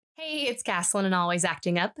Hey, it's Gaslin and Always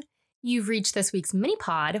Acting Up. You've reached this week's mini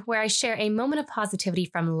pod where I share a moment of positivity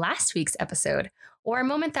from last week's episode or a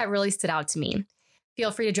moment that really stood out to me.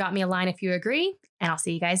 Feel free to drop me a line if you agree, and I'll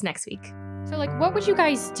see you guys next week. So, what would you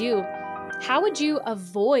guys do? How would you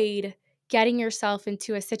avoid getting yourself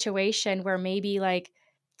into a situation where maybe, I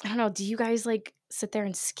don't know, do you guys sit there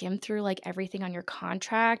and skim through everything on your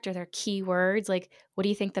contract or their keywords? What do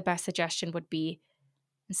you think the best suggestion would be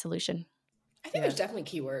and solution? I think there's definitely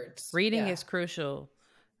keywords. Reading is crucial.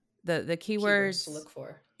 The keywords to look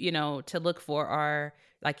for. To look for are,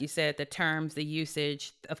 like you said, the terms, the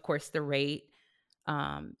usage, of course, the rate,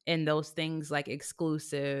 and those things like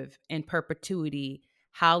exclusive, in perpetuity,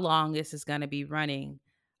 how long this is going to be running.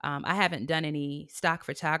 I haven't done any stock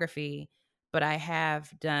photography, but I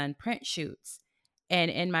have done print shoots.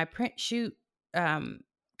 And in my print shoot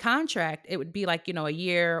contract, it would be a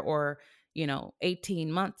year or 18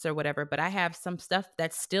 months or whatever. But I have some stuff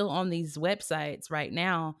that's still on these websites right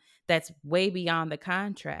now that's way beyond the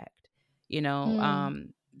contract,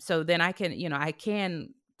 so then I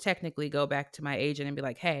can technically go back to my agent and be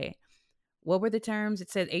like, hey, what were the terms? It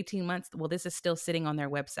said 18 months. Well, this is still sitting on their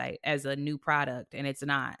website as a new product, and it's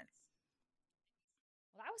not.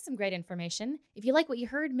 Well, that was some great information. If you like what you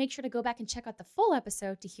heard, make sure to go back and check out the full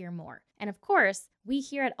episode to hear more. And of course, we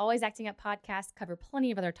here at Always Acting Up Podcast cover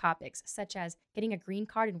plenty of other topics, such as getting a green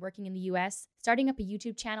card and working in the US, starting up a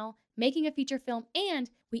YouTube channel, making a feature film,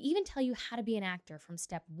 and we even tell you how to be an actor from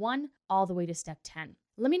step 1 all the way to step 10.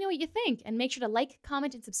 Let me know what you think, and make sure to like,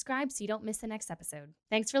 comment, and subscribe so you don't miss the next episode.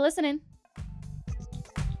 Thanks for listening.